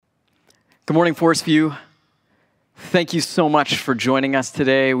Good morning, Forest View. Thank you so much for joining us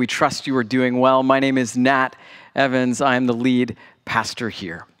today. We trust you are doing well. My name is Nat Evans. I am the lead pastor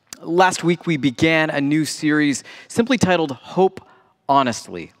here. Last week, we began a new series simply titled Hope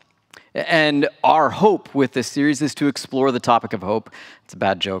Honestly. And our hope with this series is to explore the topic of hope. It's a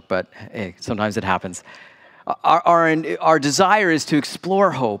bad joke, but hey, sometimes it happens. Our desire is to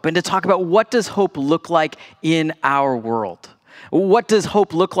explore hope and to talk about what does hope look like in our world. What does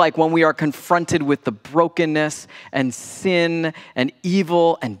hope look like when we are confronted with the brokenness and sin and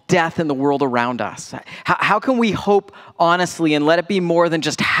evil and death in the world around us? How can we hope honestly and let it be more than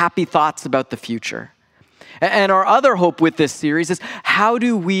just happy thoughts about the future? And our other hope with this series is how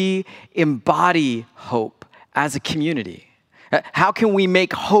do we embody hope as a community? How can we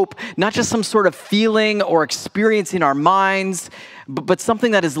make hope not just some sort of feeling or experience in our minds, but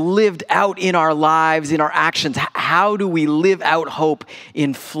something that is lived out in our lives, in our actions? How do we live out hope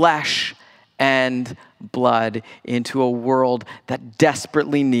in flesh and blood into a world that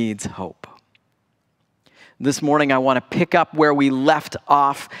desperately needs hope? This morning, I want to pick up where we left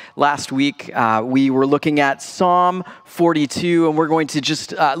off last week. We were looking at Psalm 42, and we're going to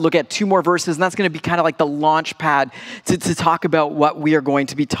just look at two more verses, and that's going to be kind of like the launch pad to talk about what we are going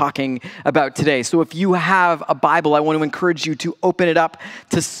to be talking about today. So if you have a Bible, I want to encourage you to open it up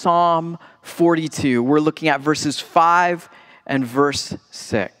to Psalm 42. We're looking at verses 5 and verse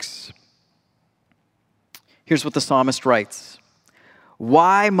 6. Here's what the psalmist writes.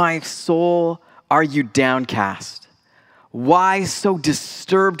 "Why, my soul, are you downcast? Why so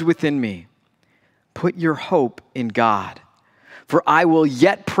disturbed within me? Put your hope in God, for I will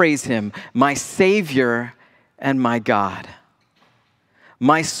yet praise him, my Savior and my God.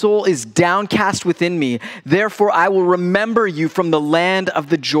 My soul is downcast within me, therefore I will remember you from the land of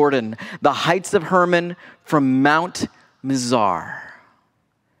the Jordan, the heights of Hermon, from Mount Mizar."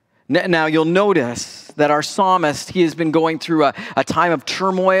 Now, you'll notice that our psalmist, he has been going through a time of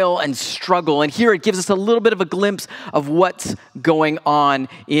turmoil and struggle. And here it gives us a little bit of a glimpse of what's going on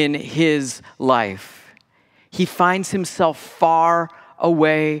in his life. He finds himself far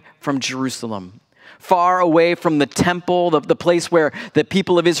away from Jerusalem, far away from the temple, the place where the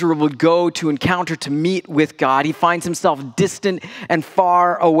people of Israel would go to encounter, to meet with God. He finds himself distant and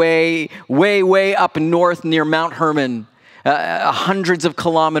far away, way up north near Mount Hermon. Hundreds of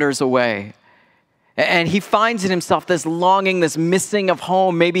kilometers away. And he finds in himself this longing, this missing of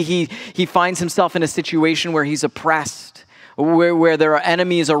home. Maybe he finds himself in a situation where he's oppressed, where there are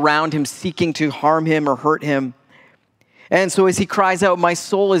enemies around him seeking to harm him or hurt him. And so as he cries out, "My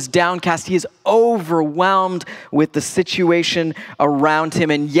soul is downcast," he is overwhelmed with the situation around him.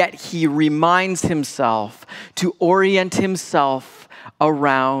 And yet he reminds himself to orient himself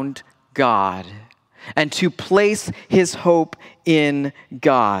around God and to place his hope in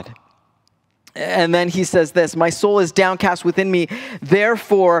God. And then he says this, "My soul is downcast within me,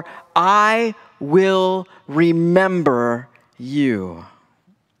 therefore I will remember you."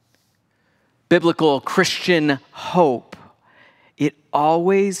 Biblical Christian hope, it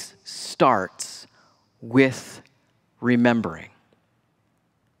always starts with remembering.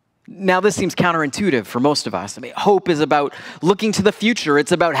 Now, this seems counterintuitive for most of us. I mean, hope is about looking to the future.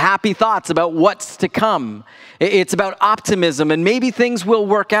 It's about happy thoughts about what's to come. It's about optimism, and maybe things will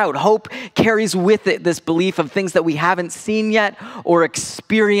work out. Hope carries with it this belief of things that we haven't seen yet or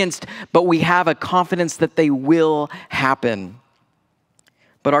experienced, but we have a confidence that they will happen.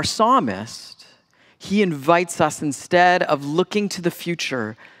 But our psalmist, he invites us, instead of looking to the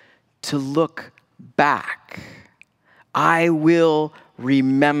future, to look back. I will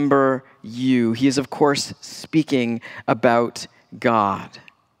remember you. He is, of course, speaking about God.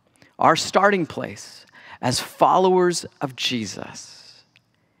 Our starting place as followers of Jesus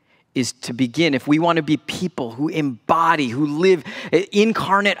is to begin, if we want to be people who embody, who live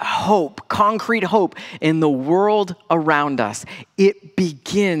incarnate hope, concrete hope in the world around us, it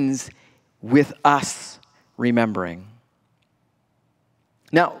begins with us remembering.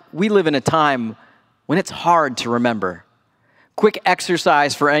 Now, we live in a time when it's hard to remember. Quick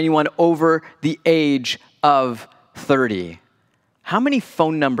exercise for anyone over the age of 30. How many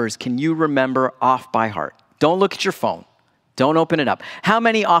phone numbers can you remember off by heart? Don't look at your phone. Don't open it up. How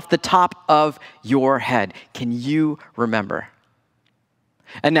many off the top of your head can you remember?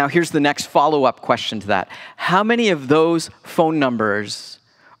 And now here's the next follow-up question to that. How many of those phone numbers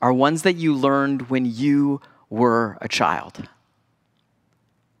are ones that you learned when you were a child?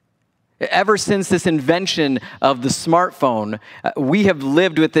 Ever since this invention of the smartphone, we have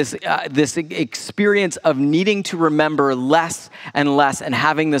lived with this experience of needing to remember less and less and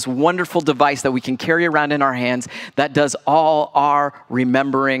having this wonderful device that we can carry around in our hands that does all our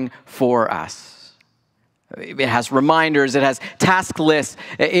remembering for us. It has reminders, it has task lists.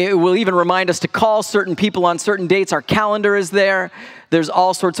 It will even remind us to call certain people on certain dates. Our calendar is there. There's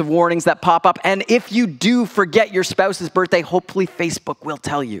all sorts of warnings that pop up. And if you do forget your spouse's birthday, hopefully Facebook will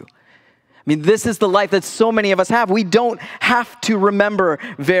tell you. I mean, this is the life that so many of us have. We don't have to remember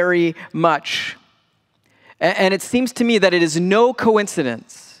very much. And it seems to me that it is no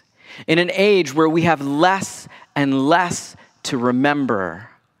coincidence in an age where we have less and less to remember,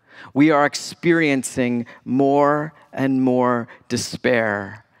 we are experiencing more and more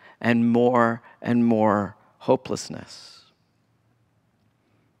despair and more hopelessness.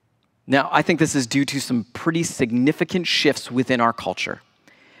 Now, I think this is due to some pretty significant shifts within our culture.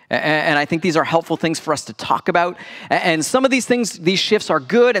 And I think these are helpful things for us to talk about. And some of these things, these shifts are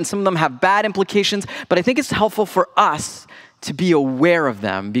good, and some of them have bad implications. But I think it's helpful for us to be aware of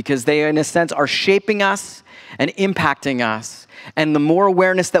them because they, in a sense, are shaping us and impacting us. And the more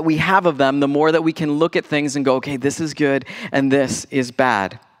awareness that we have of them, the more that we can look at things and go, okay, this is good and this is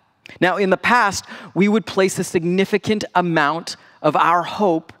bad. Now, in the past, we would place a significant amount of our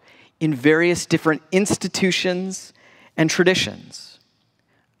hope in various different institutions and traditions.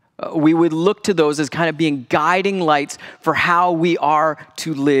 We would look to those as kind of being guiding lights for how we are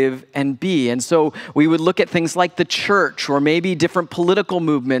to live and be. And so we would look at things like the church or maybe different political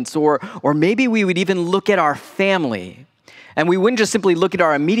movements or maybe we would even look at our family. And we wouldn't just simply look at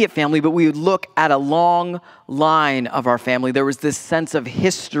our immediate family, but we would look at a long line of our family. There was this sense of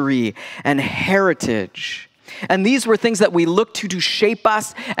history and heritage. And these were things that we looked to shape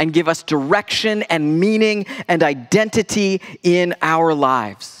us and give us direction and meaning and identity in our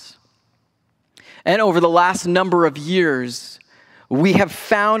lives. And over the last number of years, we have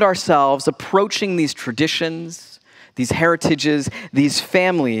found ourselves approaching these traditions, these heritages, these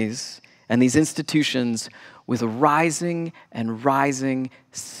families, and these institutions with rising and rising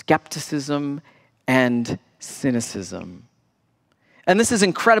skepticism and cynicism. And this is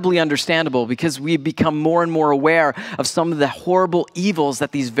incredibly understandable because we've become more and more aware of some of the horrible evils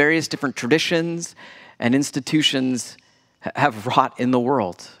that these various different traditions and institutions have wrought in the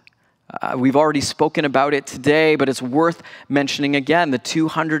world. We've already spoken about it today, but it's worth mentioning again,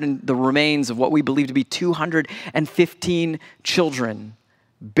 the remains of what we believe to be 215 children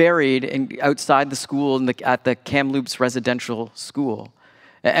buried outside the school at the Kamloops Residential School.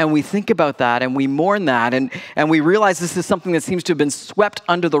 And we think about that and we mourn that and we realize this is something that seems to have been swept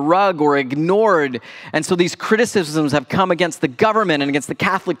under the rug or ignored. And so these criticisms have come against the government and against the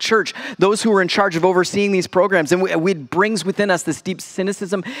Catholic Church, those who are in charge of overseeing these programs. And it brings within us this deep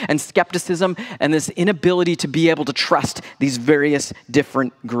cynicism and skepticism and this inability to be able to trust these various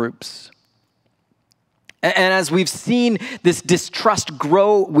different groups. And as we've seen this distrust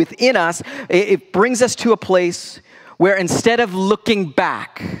grow within us, it brings us to a place where instead of looking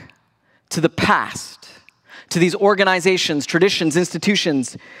back to the past, to these organizations, traditions,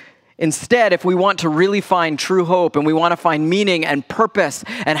 institutions, instead, if we want to really find true hope and we want to find meaning and purpose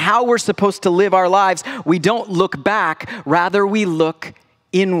and how we're supposed to live our lives, we don't look back, rather we look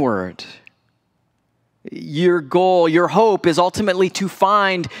inward. Your goal, your hope is ultimately to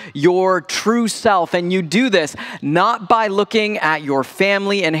find your true self. And you do this not by looking at your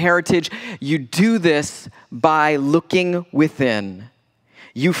family and heritage. You do this by looking within.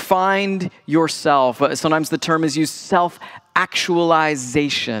 You find yourself. Sometimes the term is used,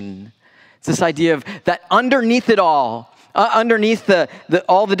 self-actualization. It's this idea of that underneath it all, underneath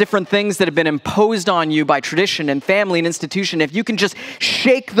all the different things that have been imposed on you by tradition and family and institution, if you can just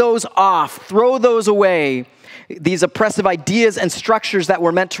shake those off, throw those away, these oppressive ideas and structures that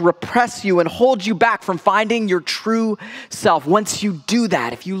were meant to repress you and hold you back from finding your true self. Once you do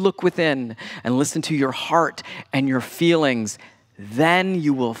that, if you look within and listen to your heart and your feelings, then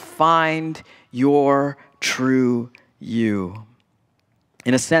you will find your true you.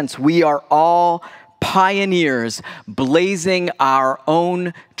 In a sense, we are all pioneers blazing our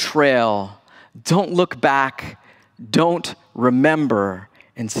own trail. Don't look back. Don't remember.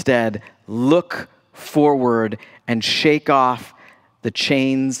 Instead, look forward and shake off the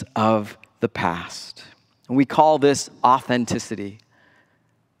chains of the past. And we call this authenticity.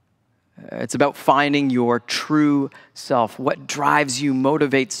 It's about finding your true self. What drives you,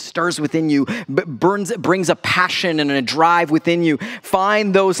 motivates, stirs within you, brings a passion and a drive within you.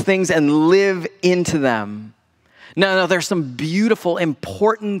 Find those things and live into them. Now, there's some beautiful,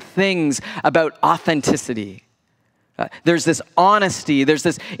 important things about authenticity. There's this honesty, there's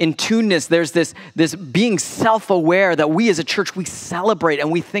this in-tuneness, there's this being self-aware that we as a church, we celebrate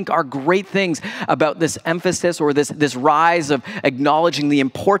and we think are great things about this emphasis or this rise of acknowledging the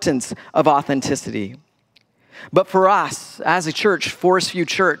importance of authenticity. But for us as a church, Forest View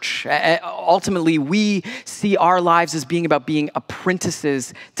Church, ultimately we see our lives as being about being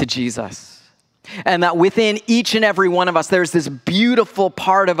apprentices to Jesus. And that within each and every one of us, there's this beautiful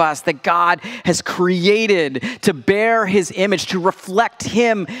part of us that God has created to bear his image, to reflect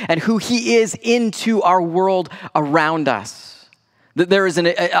him and who he is into our world around us. That there is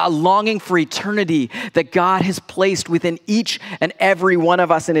a longing for eternity that God has placed within each and every one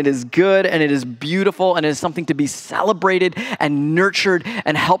of us, and it is good and it is beautiful and it is something to be celebrated and nurtured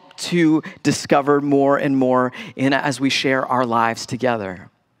and helped to discover more and more as we share our lives together.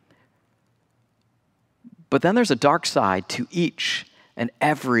 But then there's a dark side to each and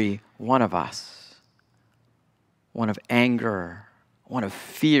every one of us. One of anger, one of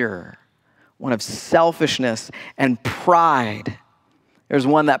fear, one of selfishness and pride. There's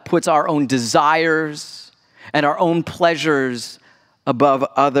one that puts our own desires and our own pleasures above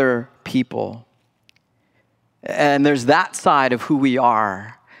other people. And there's that side of who we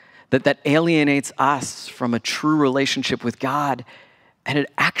are that alienates us from a true relationship with God. And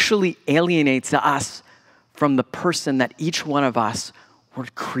it actually alienates us from the person that each one of us were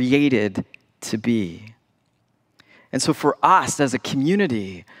created to be. And so for us as a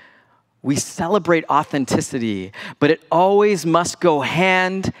community, we celebrate authenticity, but it always must go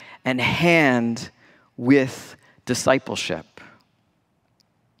hand in hand with discipleship.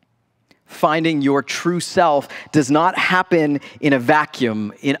 Finding your true self does not happen in a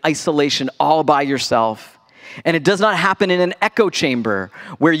vacuum, in isolation, all by yourself. And it does not happen in an echo chamber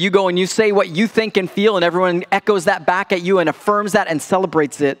where you go and you say what you think and feel and everyone echoes that back at you and affirms that and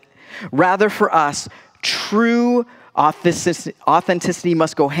celebrates it. Rather for us, true authenticity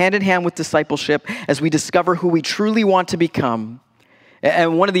must go hand in hand with discipleship as we discover who we truly want to become.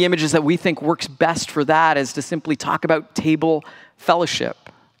 And one of the images that we think works best for that is to simply talk about table fellowship.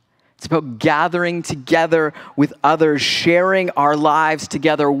 It's about gathering together with others, sharing our lives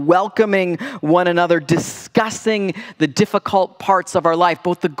together, welcoming one another, discussing the difficult parts of our life,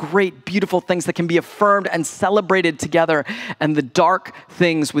 both the great, beautiful things that can be affirmed and celebrated together, and the dark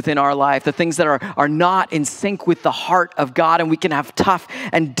things within our life, the things that are not in sync with the heart of God, and we can have tough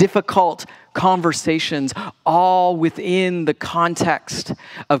and difficult conversations, all within the context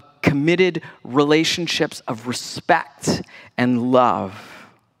of committed relationships of respect and love.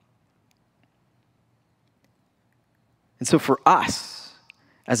 And so for us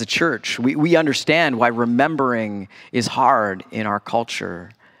as a church, we understand why remembering is hard in our culture.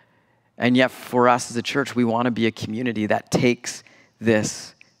 And yet for us as a church, we want to be a community that takes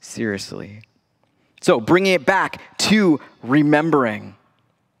this seriously. So bringing it back to remembering.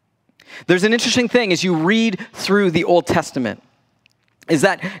 There's an interesting thing as you read through the Old Testament, is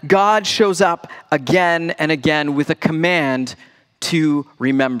that God shows up again and again with a command to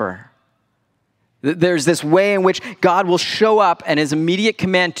remember. There's this way in which God will show up and his immediate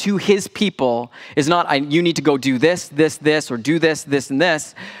command to his people is not, you need to go do this, or do this, and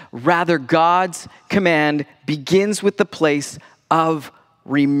this. Rather, God's command begins with the place of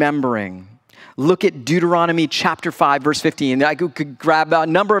remembering. Look at Deuteronomy chapter 5, verse 15. I could grab a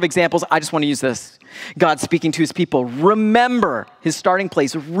number of examples. I just want to use this. God speaking to his people. Remember, his starting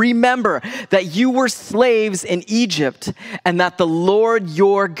place. Remember that you were slaves in Egypt and that the Lord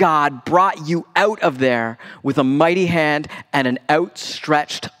your God brought you out of there with a mighty hand and an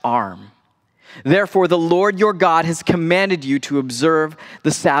outstretched arm. Therefore, the Lord your God has commanded you to observe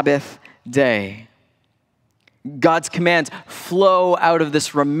the Sabbath day. God's commands flow out of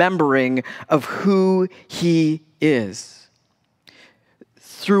this remembering of who he is.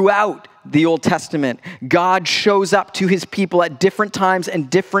 Throughout the Old Testament, God shows up to his people at different times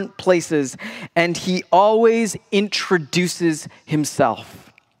and different places, and he always introduces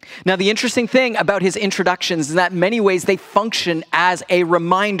himself. Now, the interesting thing about his introductions is that in many ways they function as a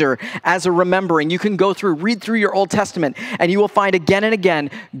reminder, as a remembering. You can read through your Old Testament, and you will find again and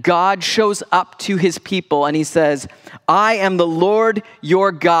again, God shows up to his people and he says, I am the Lord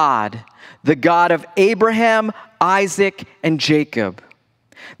your God, the God of Abraham, Isaac, and Jacob,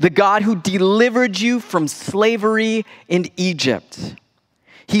 the God who delivered you from slavery in Egypt.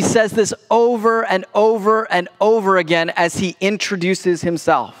 He says this over and over and over again as he introduces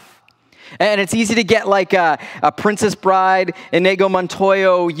himself. And it's easy to get like a Princess Bride, Inigo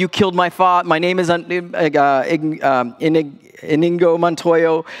Montoya, you killed my father. My name is Inigo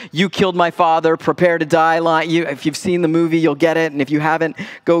Montoya, you killed my father, prepare to die line. If you've seen the movie, you'll get it. And if you haven't,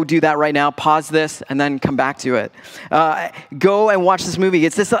 go do that right now. Pause this and then come back to it. Go and watch this movie.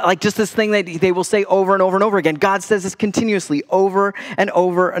 It's this, like just this thing that they will say over and over and over again. God says this continuously over and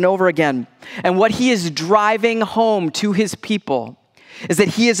over and over again. And what he is driving home to his people is that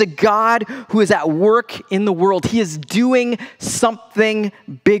he is a God who is at work in the world. He is doing something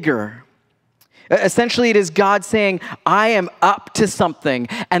bigger. Essentially, it is God saying, I am up to something,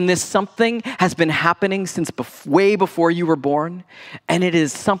 and this something has been happening since way before you were born, and it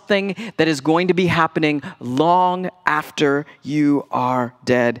is something that is going to be happening long after you are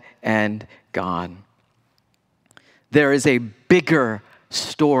dead and gone. There is a bigger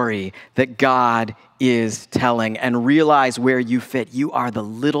story that God is telling, and realize where you fit. You are the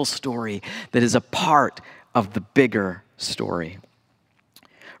little story that is a part of the bigger story.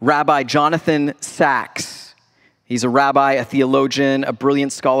 Rabbi Jonathan Sacks, he's a rabbi, a theologian, a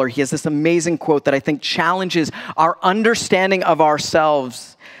brilliant scholar. He has this amazing quote that I think challenges our understanding of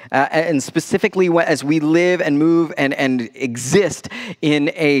ourselves, and specifically as we live and move and exist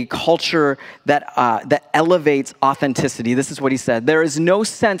in a culture that elevates authenticity. This is what he said: there is no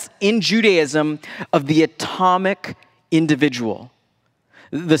sense in Judaism of the atomic individual,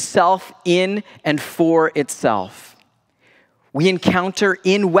 the self in and for itself. We encounter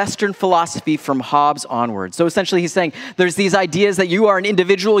in Western philosophy from Hobbes onward. So essentially he's saying there's these ideas that you are an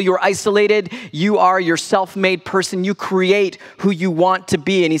individual, you're isolated, you are your self-made person, you create who you want to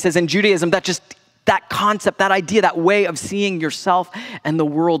be. And he says in Judaism, that concept, that idea, that way of seeing yourself and the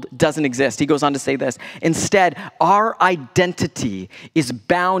world doesn't exist. He goes on to say this: instead, our identity is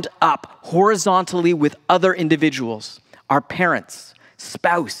bound up horizontally with other individuals, our parents,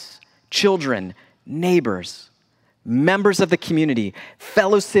 spouse, children, neighbors, members of the community,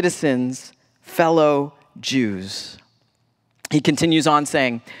 fellow citizens, fellow Jews. He continues on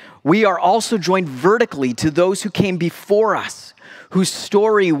saying, we are also joined vertically to those who came before us, whose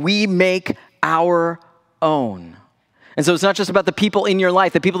story we make our own. And so it's not just about the people in your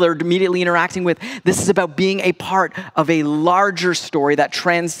life, the people that are immediately interacting with. This is about being a part of a larger story that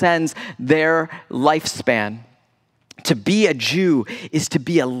transcends their lifespan. To be a Jew is to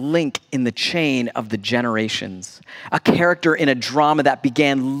be a link in the chain of the generations, a character in a drama that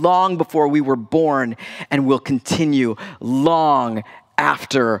began long before we were born and will continue long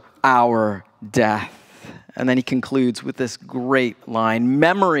after our death. And then he concludes with this great line: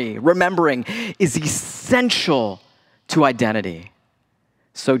 remembering is essential to identity.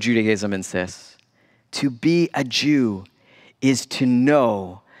 So Judaism insists, to be a Jew is to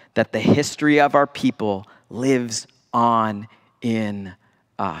know that the history of our people lives on in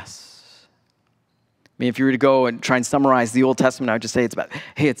us. I mean, if you were to go and try and summarize the Old Testament, I would just say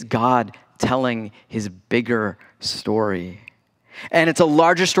it's God telling his bigger story. And it's a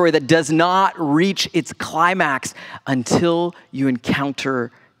larger story that does not reach its climax until you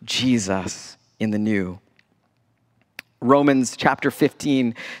encounter Jesus in the new. Romans chapter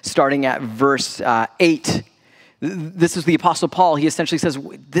 15, starting at verse 8. This is the Apostle Paul. He essentially says,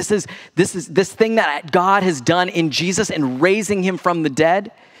 this thing that God has done in Jesus and raising him from the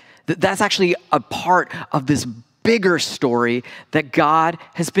dead, that's actually a part of this bigger story that God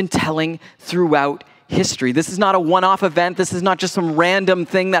has been telling throughout history. This is not a one-off event. This is not just some random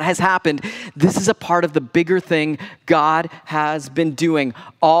thing that has happened. This is a part of the bigger thing God has been doing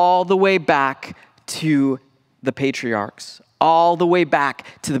all the way back to the patriarchs, all the way back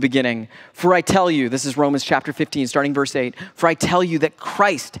to the beginning. For I tell you, this is Romans chapter 15, starting verse 8, for I tell you that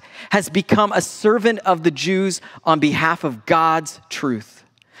Christ has become a servant of the Jews on behalf of God's truth,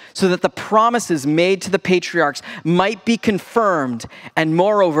 so that the promises made to the patriarchs might be confirmed, and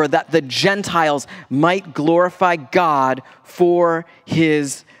moreover, that the Gentiles might glorify God for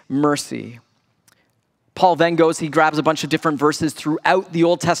his mercy. Paul then goes, he grabs a bunch of different verses throughout the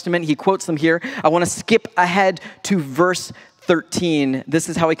Old Testament. He quotes them here. I want to skip ahead to verse 13. This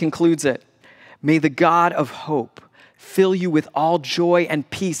is how he concludes it. May the God of hope fill you with all joy and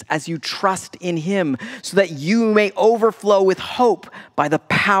peace as you trust in him, so that you may overflow with hope by the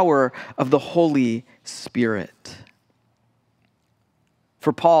power of the Holy Spirit.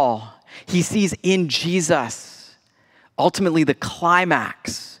 For Paul, he sees in Jesus ultimately the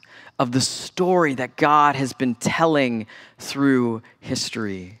climax of the story that God has been telling through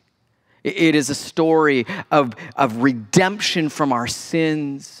history. It is a story of redemption from our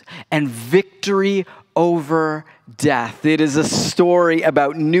sins and victory over death. It is a story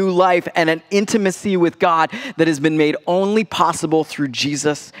about new life and an intimacy with God that has been made only possible through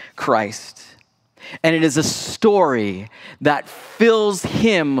Jesus Christ. And it is a story that fills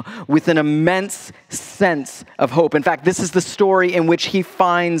him with an immense sense of hope. In fact, this is the story in which he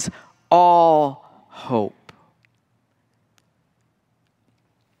finds all hope.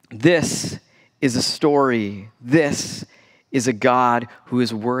 This is a story. This is a God who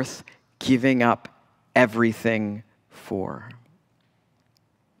is worth giving up everything for.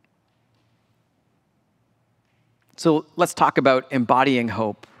 So let's talk about embodying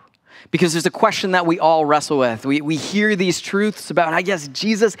hope. Because there's a question that we all wrestle with. We hear these truths about, I guess,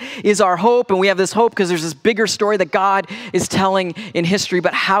 Jesus is our hope, and we have this hope because there's this bigger story that God is telling in history.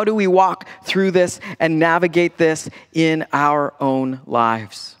 But how do we walk through this and navigate this in our own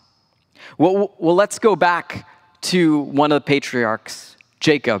lives? Well, let's go back to one of the patriarchs,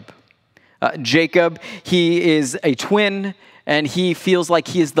 Jacob. Jacob, he is a twin, and he feels like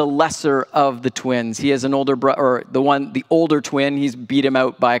he is the lesser of the twins. He has an older brother, or the older twin. He's beat him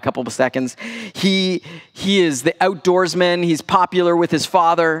out by a couple of seconds. He is the outdoorsman. He's popular with his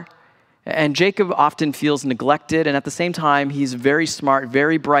father. And Jacob often feels neglected, and at the same time, he's very smart,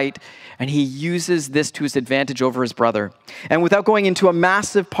 very bright, and he uses this to his advantage over his brother. And without going into a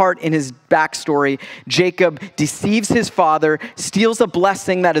massive part in his backstory, Jacob deceives his father, steals a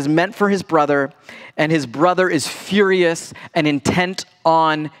blessing that is meant for his brother, and his brother is furious and intent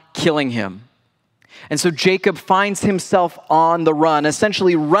on killing him. And so Jacob finds himself on the run,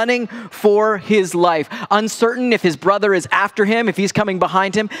 essentially running for his life, uncertain if his brother is after him, if he's coming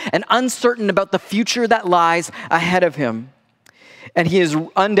behind him, and uncertain about the future that lies ahead of him. And he is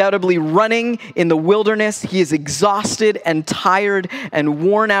undoubtedly running in the wilderness. He is exhausted and tired and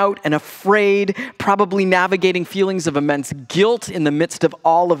worn out and afraid, probably navigating feelings of immense guilt in the midst of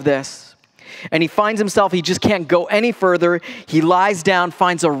all of this. And he finds himself, he just can't go any further. He lies down,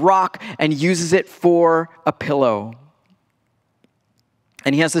 finds a rock, and uses it for a pillow.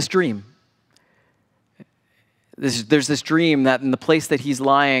 And he has this dream. There's this dream that in the place that he's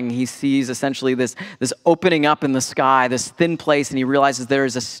lying, he sees essentially this opening up in the sky, this thin place, and he realizes there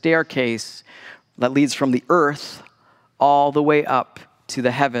is a staircase that leads from the earth all the way up to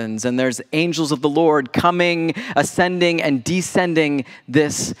the heavens, and there's angels of the Lord coming, ascending, and descending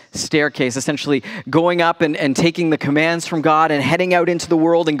this staircase, essentially going up and taking the commands from God and heading out into the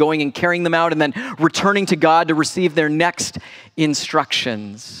world and going and carrying them out and then returning to God to receive their next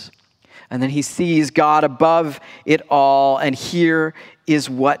instructions. And then he sees God above it all, and here is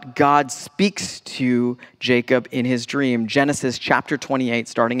what God speaks to Jacob in his dream. Genesis chapter 28,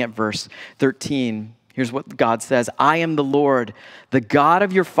 starting at verse 13. Here's what God says: I am the Lord, the God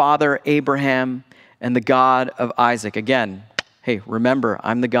of your father Abraham and the God of Isaac. Again, hey, remember,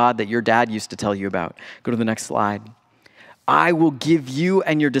 I'm the God that your dad used to tell you about. Go to the next slide. I will give you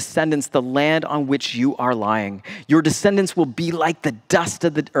and your descendants the land on which you are lying. Your descendants will be like the dust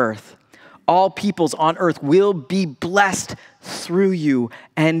of the earth. All peoples on earth will be blessed through you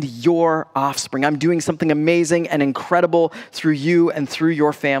and your offspring. I'm doing something amazing and incredible through you and through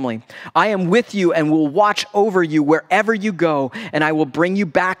your family. I am with you and will watch over you wherever you go, and I will bring you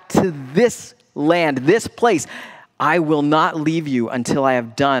back to this land, this place. I will not leave you until I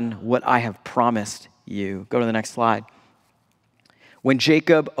have done what I have promised you. Go to the next slide. When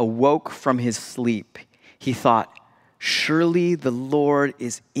Jacob awoke from his sleep, he thought, surely the Lord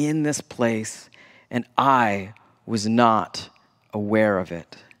is in this place, and I was not aware of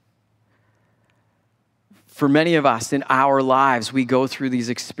it. For many of us in our lives, we go through these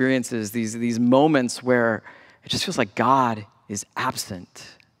experiences, these moments where it just feels like God is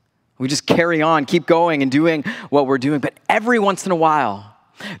absent. We just carry on, keep going and doing what we're doing. But every once in a while,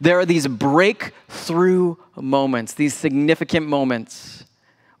 there are these breakthrough moments, these significant moments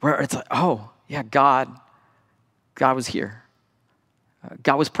where it's like, oh, yeah, God was here.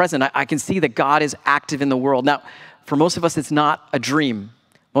 God was present. I can see that God is active in the world. Now, for most of us, it's not a dream.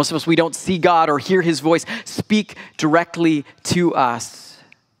 Most of us, we don't see God or hear his voice speak directly to us.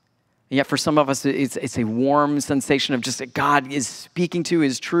 And yet for some of us, it's a warm sensation of just that God is speaking to,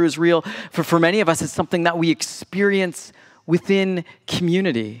 is true, is real. For many of us, it's something that we experience within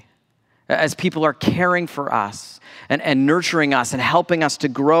community as people are caring for us and nurturing us and helping us to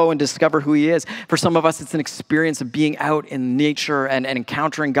grow and discover who he is. For some of us, it's an experience of being out in nature and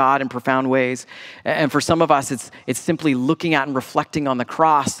encountering God in profound ways. And for some of us, it's simply looking at and reflecting on the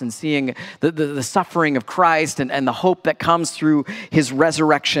cross and seeing the suffering of Christ and the hope that comes through his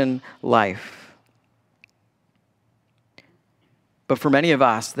resurrection life. But for many of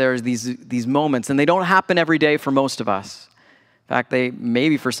us, there's these moments, and they don't happen every day for most of us. In In fact,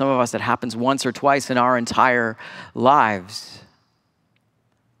 maybe for some of us, it happens once or twice in our entire lives.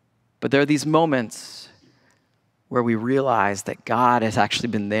 But there are these moments where we realize that God has actually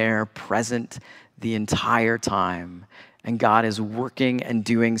been there, present the entire time, and God is working and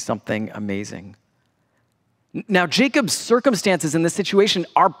doing something amazing. Now, Jacob's circumstances in this situation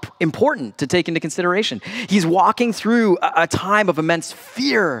are important to take into consideration. He's walking through a time of immense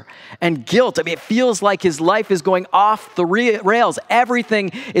fear and guilt. I mean, it feels like his life is going off the rails.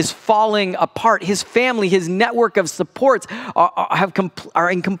 Everything is falling apart. His family, his network of supports are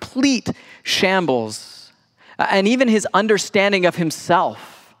in complete shambles. And even his understanding of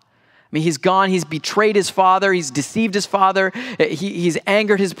himself. I mean, he's gone, he's betrayed his father, he's deceived his father, he's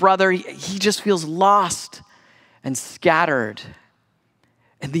angered his brother. He just feels lost and scattered.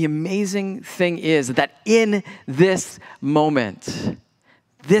 And the amazing thing is that in this moment,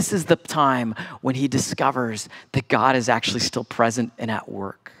 this is the time when he discovers that God is actually still present and at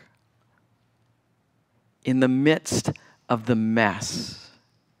work. In the midst of the mess,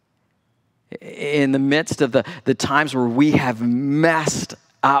 in the midst of the times where we have messed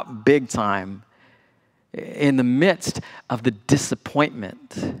up big time, in the midst of the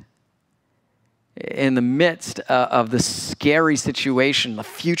disappointment, in the midst of the scary situation, the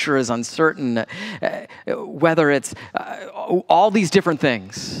future is uncertain, whether it's all these different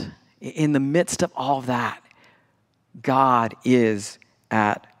things, in the midst of all of that, God is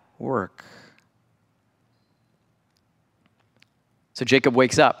at work. So Jacob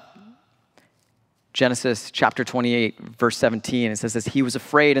wakes up. Genesis chapter 28, verse 17, it says this, he was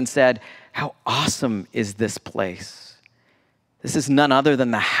afraid and said, how awesome is this place? This is none other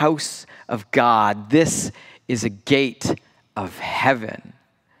than the house of God. This is a gate of heaven.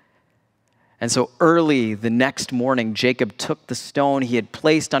 And so early the next morning, Jacob took the stone he had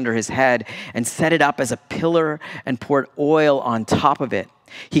placed under his head and set it up as a pillar and poured oil on top of it.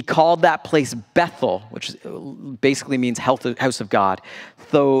 He called that place Bethel, which basically means house of God,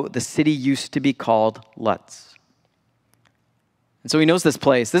 though the city used to be called Luz. And so he knows this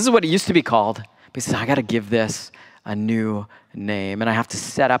place. This is what it used to be called. But he says, I got to give this a new name, and I have to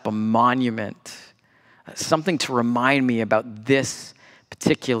set up a monument, something to remind me about this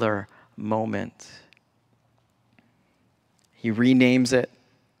particular moment. He renames it.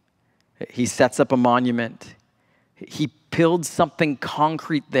 He sets up a monument. He builds something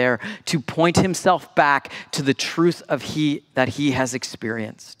concrete there to point himself back to the truth of that he has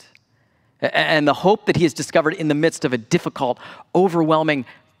experienced and the hope that he has discovered in the midst of a difficult, overwhelming,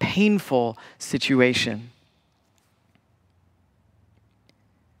 painful situation.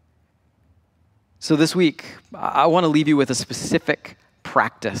 So this week, I want to leave you with a specific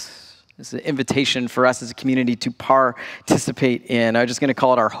practice. It's an invitation for us as a community to participate in. I'm just going to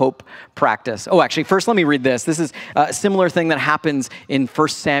call it our hope practice. Oh, actually, first let me read this. This is a similar thing that happens in 1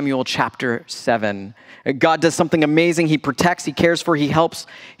 Samuel chapter 7. God does something amazing. He protects, he cares for, he helps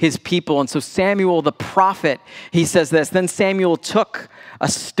his people. And so Samuel the prophet, he says this, then Samuel took a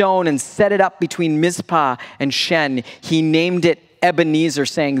stone and set it up between Mizpah and Shen. He named it Ebenezer,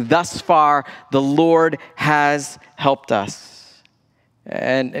 saying, thus far the Lord has helped us.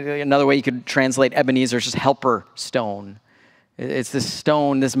 And another way you could translate Ebenezer is just helper stone. It's this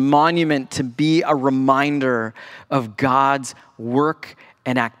stone, this monument to be a reminder of God's work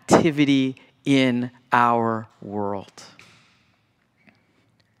and activity in our world.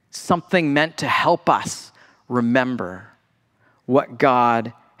 Something meant to help us remember what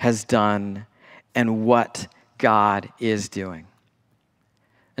God has done and what God is doing.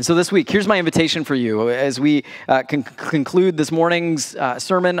 And so this week, here's my invitation for you. As we conclude this morning's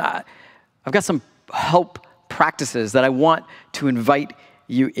sermon, I've got some help practices that I want to invite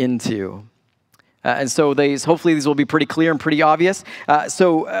you into. And so hopefully these will be pretty clear and pretty obvious.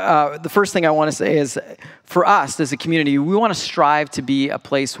 So the first thing I want to say is, for us as a community, we want to strive to be a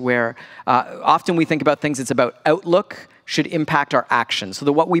place where often we think about things, it's about outlook should impact our actions. So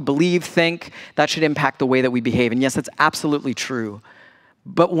that what we believe, think, that should impact the way that we behave. And yes, that's absolutely true.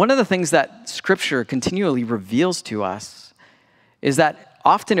 But one of the things that Scripture continually reveals to us is that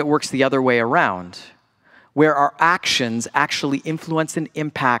often it works the other way around, where our actions actually influence and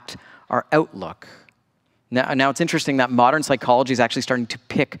impact our outlook. Now it's interesting that modern psychology is actually starting to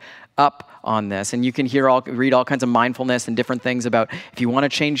pick up on this. And you can read all kinds of mindfulness and different things about if you want to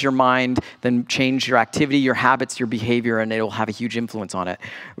change your mind, then change your activity, your habits, your behavior, and it'll have a huge influence on it.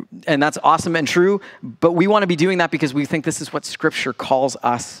 And that's awesome and true, but we want to be doing that because we think this is what Scripture calls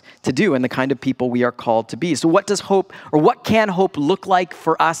us to do and the kind of people we are called to be. So what can hope look like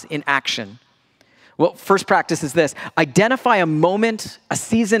for us in action? Well, first practice is this. Identify a moment, a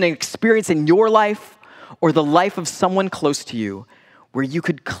season, an experience in your life or the life of someone close to you where you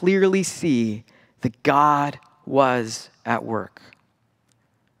could clearly see that God was at work?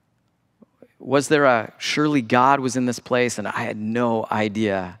 Was there a surely God was in this place and I had no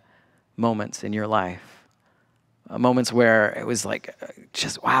idea moments in your life? Moments where it was like,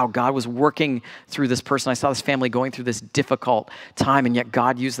 just, wow, God was working through this person. I saw this family going through this difficult time, and yet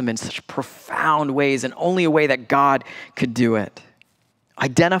God used them in such profound ways, and only a way that God could do it.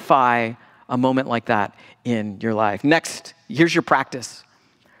 Identify a moment like that in your life. Next, here's your practice.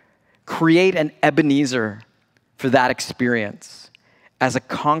 Create an Ebenezer for that experience as a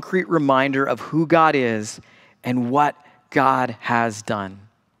concrete reminder of who God is and what God has done.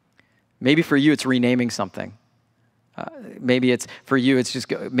 Maybe for you, it's renaming something. Maybe it's for you,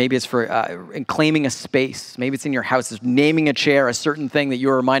 maybe it's for claiming a space. Maybe it's in your house. It's naming a chair, a certain thing that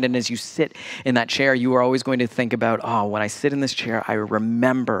you're reminded. And as you sit in that chair, you are always going to think about, oh, when I sit in this chair, I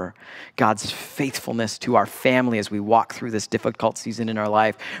remember God's faithfulness to our family as we walk through this difficult season in our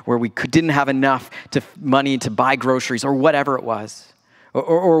life where we didn't have enough money to buy groceries or whatever it was.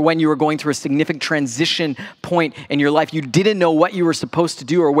 Or when you were going through a significant transition point in your life, you didn't know what you were supposed to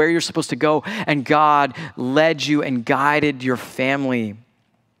do or where you're supposed to go, and God led you and guided your family.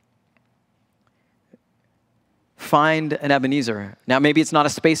 Find an Ebenezer. Now, maybe it's not a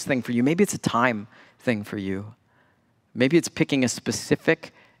space thing for you. Maybe it's a time thing for you. Maybe it's picking a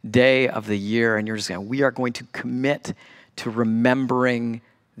specific day of the year, and you're just going, we are going to commit to remembering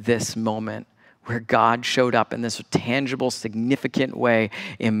this moment where God showed up in this tangible, significant way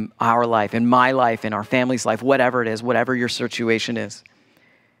in our life, in my life, in our family's life, whatever it is, whatever your situation is.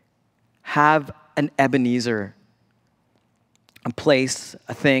 Have an Ebenezer, a place,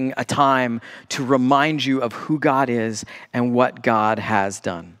 a thing, a time to remind you of who God is and what God has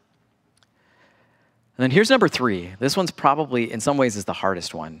done. And then here's number 3. This one's probably, in some ways, is the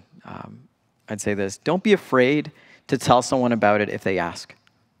hardest one. I'd say this: don't be afraid to tell someone about it if they ask.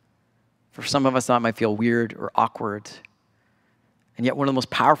 For some of us, that might feel weird or awkward. And yet one of the most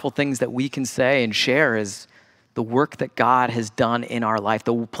powerful things that we can say and share is the work that God has done in our life,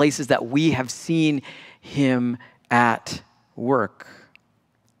 the places that we have seen him at work.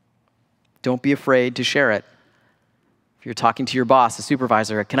 Don't be afraid to share it. If you're talking to your boss, a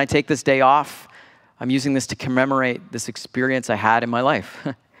supervisor, can I take this day off? I'm using this to commemorate this experience I had in my life.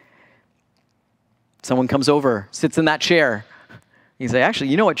 Someone comes over, sits in that chair. You say, actually,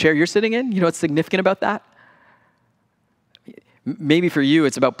 you know what chair you're sitting in? You know what's significant about that? Maybe for you,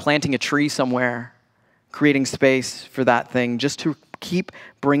 it's about planting a tree somewhere, creating space for that thing, just to keep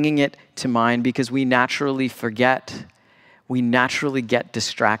bringing it to mind, because we naturally forget. We naturally get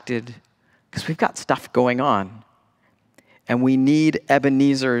distracted because we've got stuff going on. And we need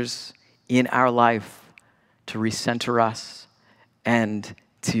Ebenezers in our life to recenter us and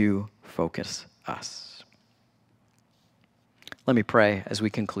to focus us. Let me pray as we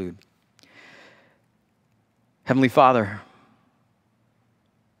conclude. Heavenly Father,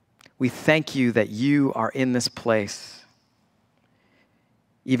 we thank you that you are in this place,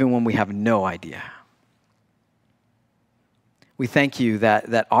 even when we have no idea. We thank you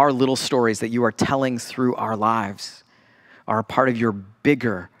that our little stories that you are telling through our lives are a part of your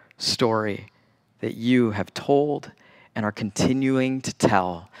bigger story that you have told and are continuing to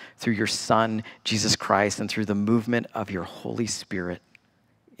tell through your Son, Jesus Christ, and through the movement of your Holy Spirit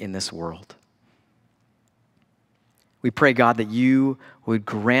in this world. We pray, God, that you would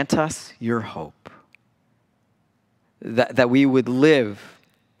grant us your hope, that we would live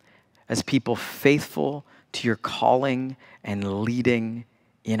as people faithful to your calling and leading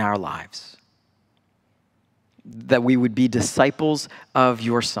in our lives, that we would be disciples of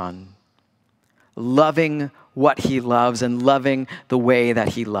your Son, loving what he loves and loving the way that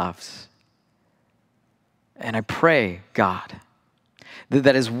he loves. And I pray, God,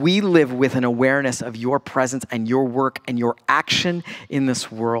 that as we live with an awareness of your presence and your work and your action in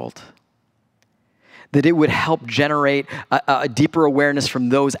this world, that it would help generate a deeper awareness from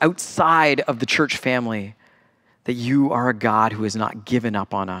those outside of the church family that you are a God who has not given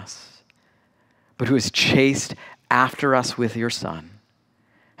up on us, but who has chased after us with your Son,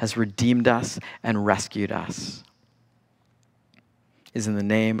 has redeemed us and rescued us. It is in the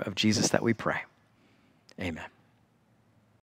name of Jesus that we pray. Amen.